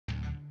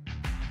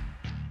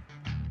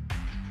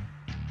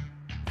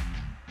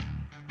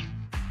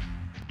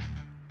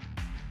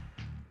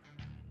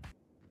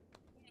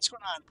What's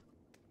going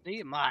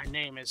on? My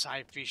name is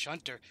Fish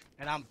Hunter,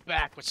 and I'm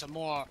back with some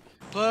more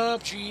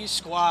PUBG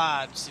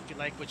Squads. If you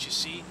like what you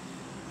see,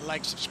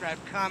 like, subscribe,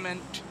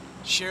 comment,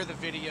 share the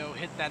video,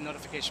 hit that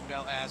notification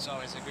bell. As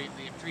always, I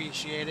greatly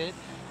appreciate it.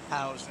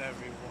 How's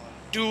everyone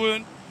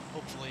doing?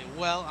 Hopefully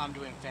well. I'm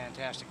doing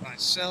fantastic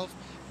myself.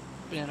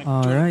 Been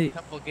doing a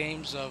couple of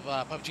games of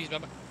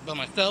PUBG by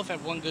myself.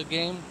 Had one good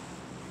game.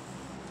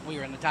 We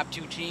were in the top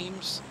 2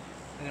 teams,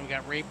 and then we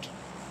got raped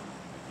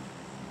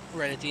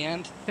right at the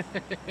end.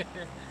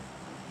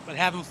 But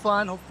having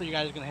fun. Hopefully you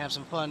guys are going to have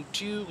some fun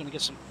too. Going to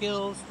get some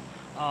kills.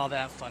 All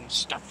that fun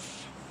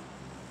stuff.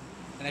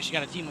 And actually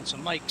got a team with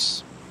some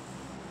mics.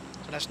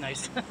 So that's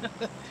nice.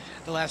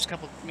 The last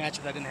couple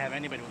matches I didn't have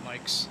anybody with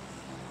mics.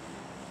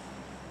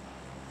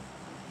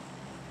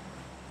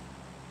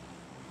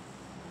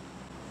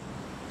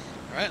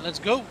 Alright, let's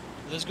go.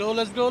 Let's go,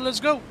 let's go,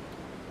 let's go.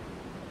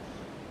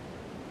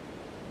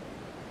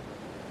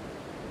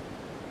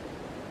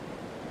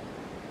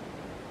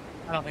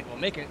 I don't think we'll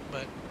make it,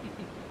 but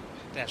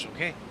that's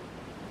okay.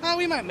 Oh,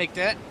 we might make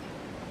that.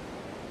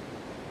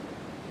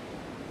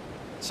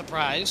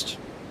 Surprised.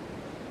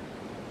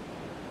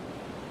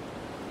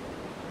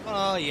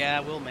 Oh,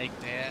 yeah, we'll make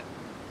that.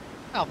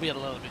 I'll be a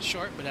little bit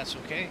short, but that's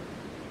okay.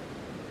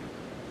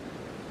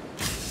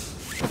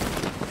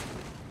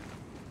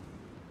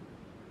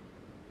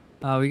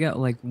 We got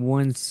like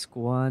one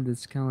squad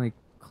that's kind of like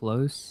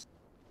close.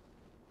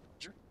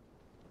 Sure.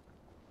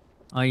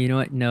 Oh, you know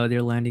what? No,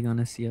 they're landing on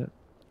us yet.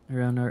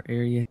 Around our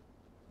area.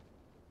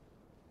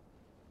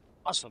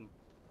 Awesome.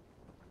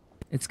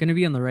 It's gonna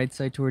be on the right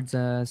side towards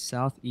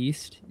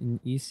southeast and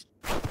east.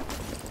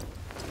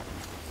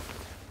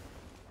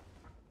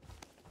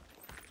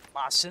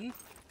 Lawson.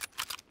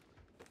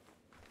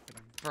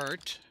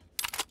 Bert.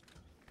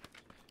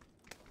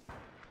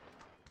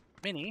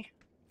 Minnie.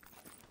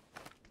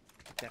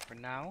 Get that for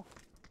now.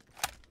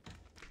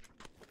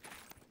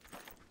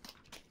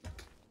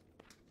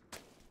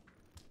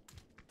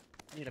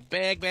 Need a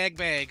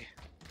bag.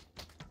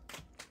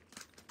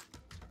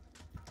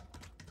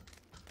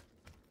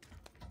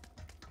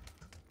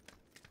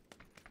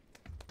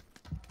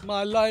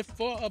 My life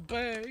for a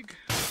bag.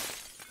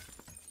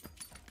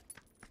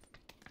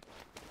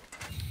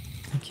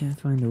 I can't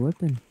find a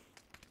weapon.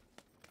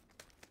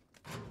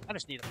 I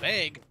just need a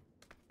bag.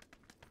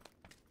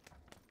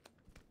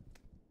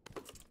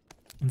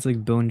 It's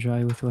like bone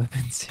dry with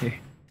weapons here.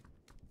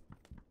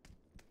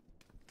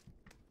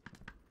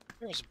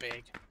 There's a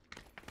bag.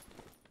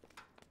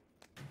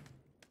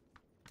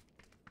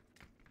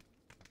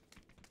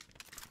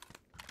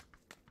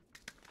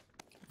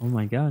 Oh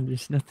my god,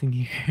 there's nothing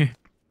here.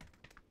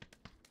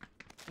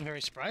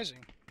 Very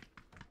surprising.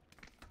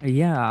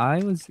 Yeah, I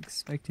was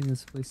expecting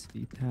this place to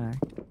be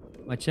packed.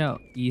 Watch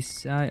out, east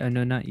side.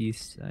 No, not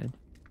east side.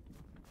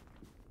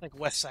 Like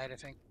west side, I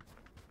think.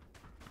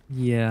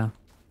 Yeah.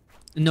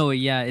 No,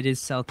 yeah, it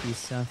is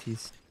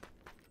southeast.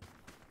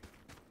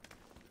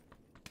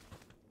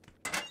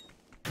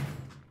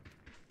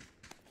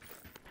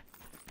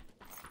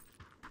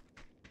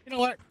 You know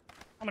what?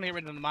 I'm gonna get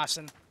rid of the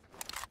Mosin.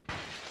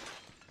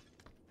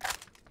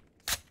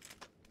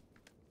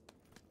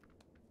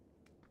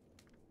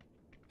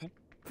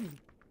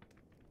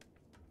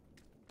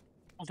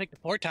 I'll take the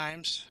 4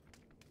 times.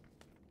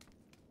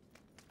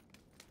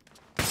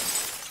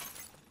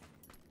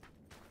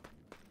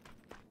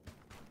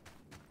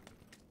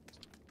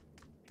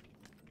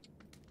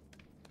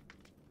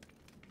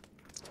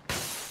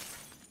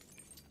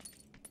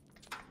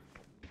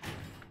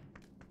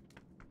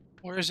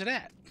 Where is it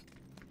at?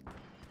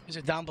 Is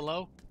it down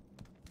below?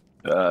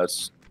 Yeah, it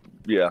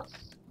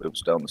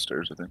was down the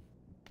stairs, I think.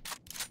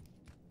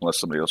 Unless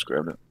somebody else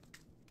grabbed it.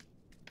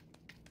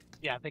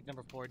 Yeah, I think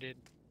number 4 did.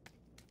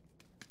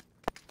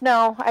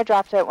 No, I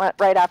dropped it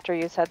right after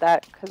you said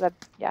that,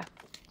 yeah.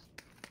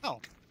 Oh,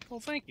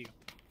 well, thank you.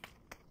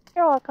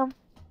 You're welcome.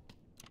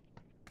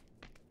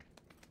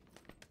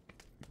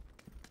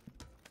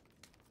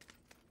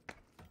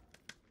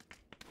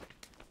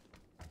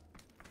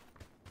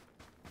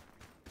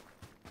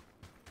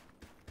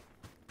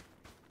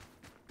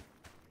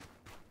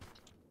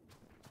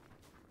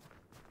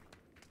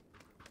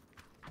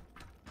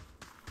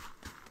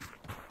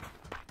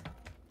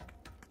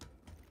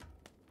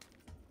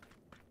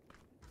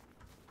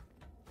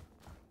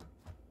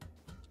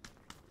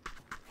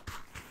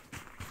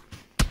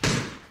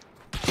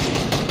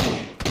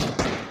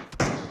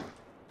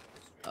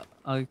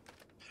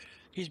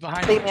 He's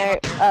behind me.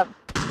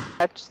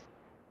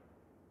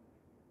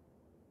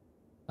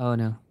 Oh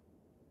no.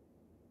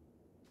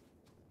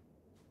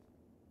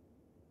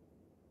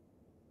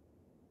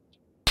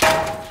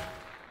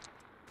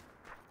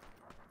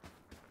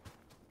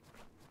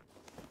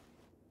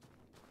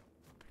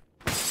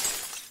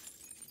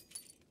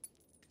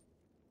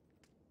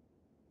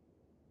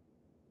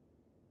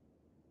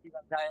 You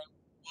got guy at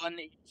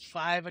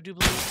 185, I do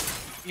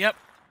believe. Yep.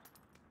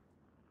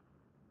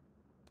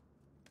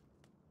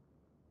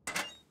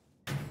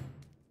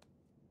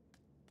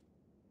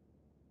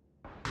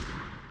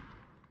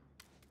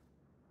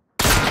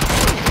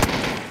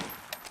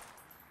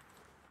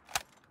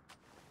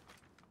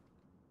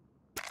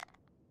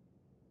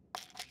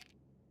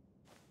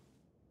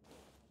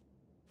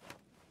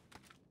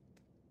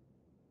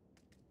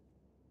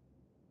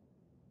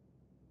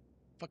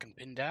 fucking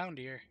pinned down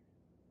here.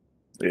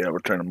 Yeah, we're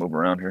trying to move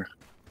around here.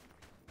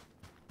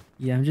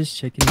 Yeah, I'm just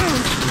checking.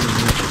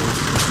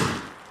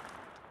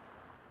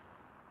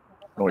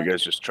 Oh, you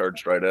guys just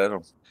charged right at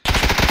him.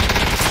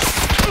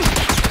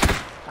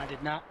 I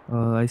did not.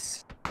 Oh, I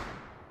see.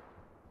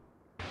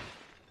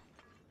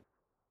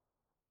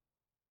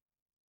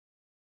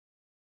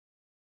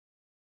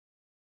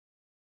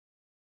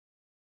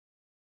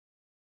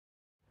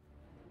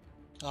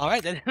 All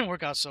right, that didn't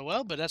work out so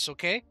well, but that's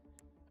okay.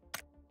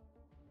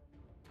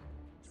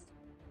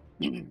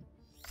 We'll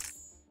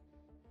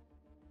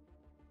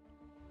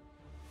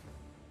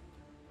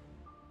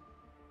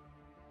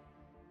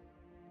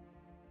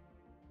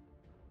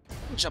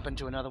jump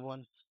into another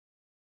one.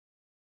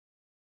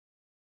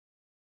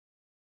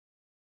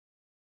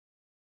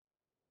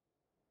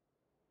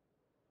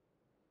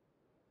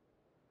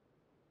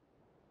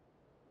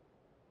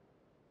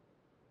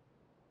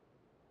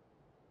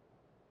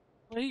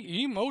 Play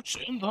emotes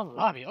in the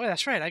lobby. Oh,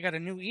 that's right. I got a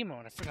new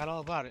emote. I forgot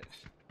all about it.